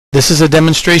This is a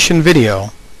demonstration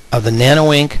video of the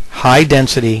NanoInk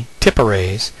high-density tip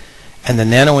arrays and the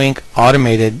NanoInk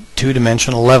automated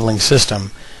two-dimensional leveling system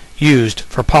used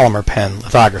for polymer pen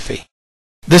lithography.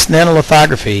 This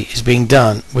nanolithography is being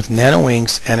done with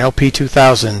NanoInk's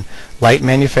NLP2000 light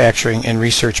manufacturing and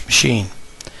research machine.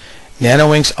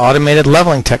 NanoInk's automated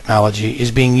leveling technology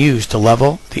is being used to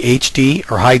level the HD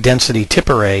or high-density tip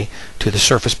array to the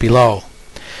surface below.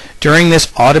 During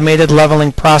this automated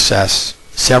leveling process,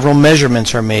 several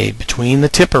measurements are made between the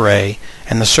tip array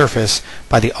and the surface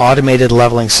by the automated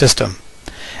leveling system.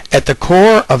 At the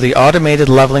core of the automated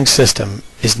leveling system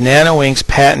is NanoInk's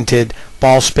patented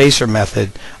ball spacer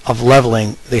method of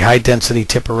leveling the high-density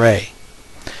tip array.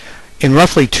 In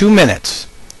roughly 2 minutes,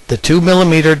 the 2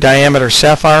 mm diameter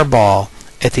sapphire ball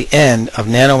at the end of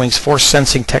NanoInk's force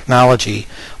sensing technology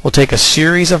will take a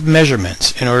series of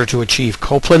measurements in order to achieve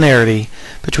coplanarity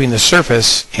between the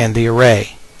surface and the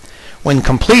array. When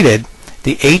completed,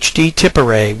 the HD tip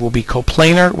array will be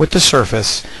coplanar with the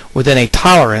surface within a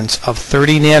tolerance of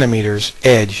 30 nanometers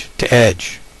edge to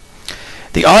edge.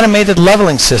 The automated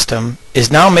leveling system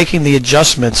is now making the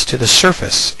adjustments to the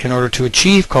surface in order to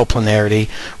achieve coplanarity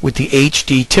with the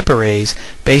HD tip arrays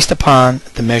based upon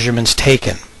the measurements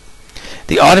taken.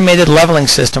 The automated leveling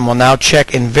system will now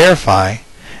check and verify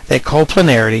that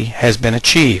coplanarity has been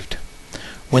achieved.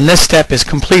 When this step is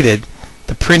completed,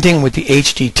 the printing with the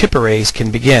HD tip arrays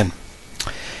can begin.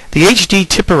 The HD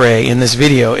tip array in this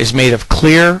video is made of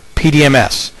clear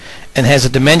PDMS and has a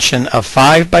dimension of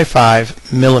 5 by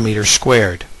 5 millimeters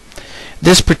squared.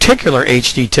 This particular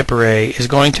HD tip array is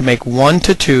going to make 1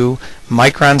 to 2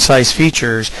 micron size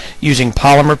features using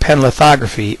polymer pen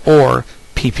lithography or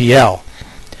PPL.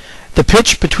 The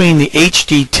pitch between the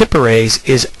HD tip arrays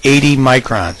is 80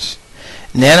 microns.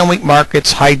 NanoInk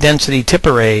markets high-density tip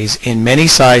arrays in many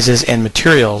sizes and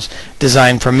materials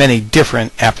designed for many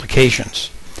different applications.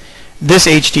 This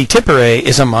HD tip array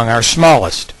is among our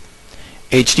smallest.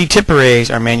 HD tip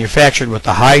arrays are manufactured with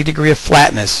a high degree of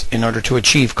flatness in order to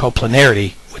achieve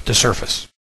coplanarity with the surface.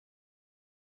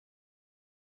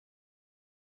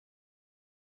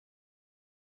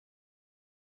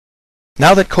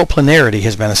 Now that coplanarity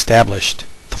has been established,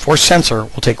 the force sensor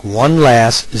will take one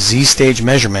last Z-stage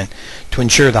measurement to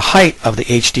ensure the height of the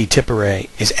HD tip array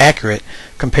is accurate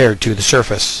compared to the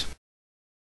surface.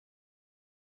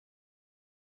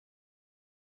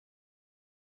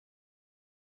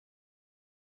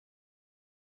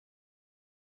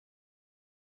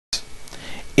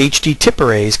 HD tip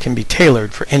arrays can be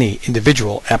tailored for any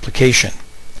individual application.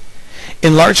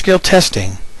 In large-scale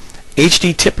testing,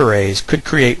 HD tip arrays could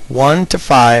create 1 to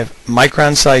 5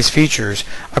 micron size features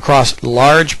across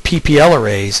large PPL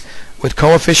arrays with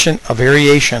coefficient of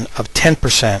variation of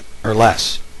 10% or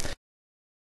less.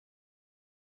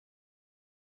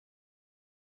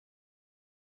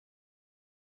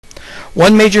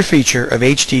 One major feature of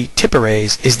HD tip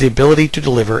arrays is the ability to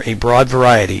deliver a broad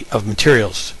variety of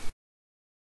materials.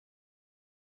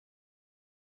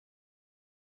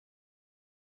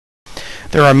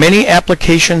 There are many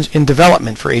applications in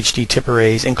development for HD tip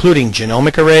arrays, including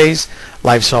genomic arrays,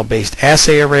 live cell-based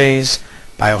assay arrays,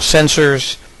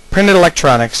 biosensors, printed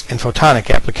electronics, and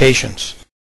photonic applications.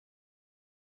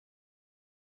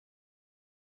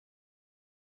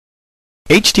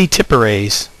 HD tip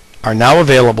arrays are now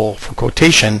available for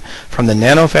quotation from the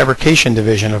Nanofabrication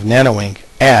division of NanoInk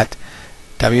at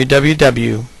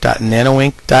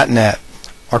www.nanoink.net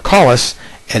or call us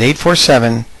at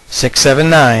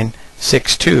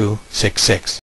 847-679-6266.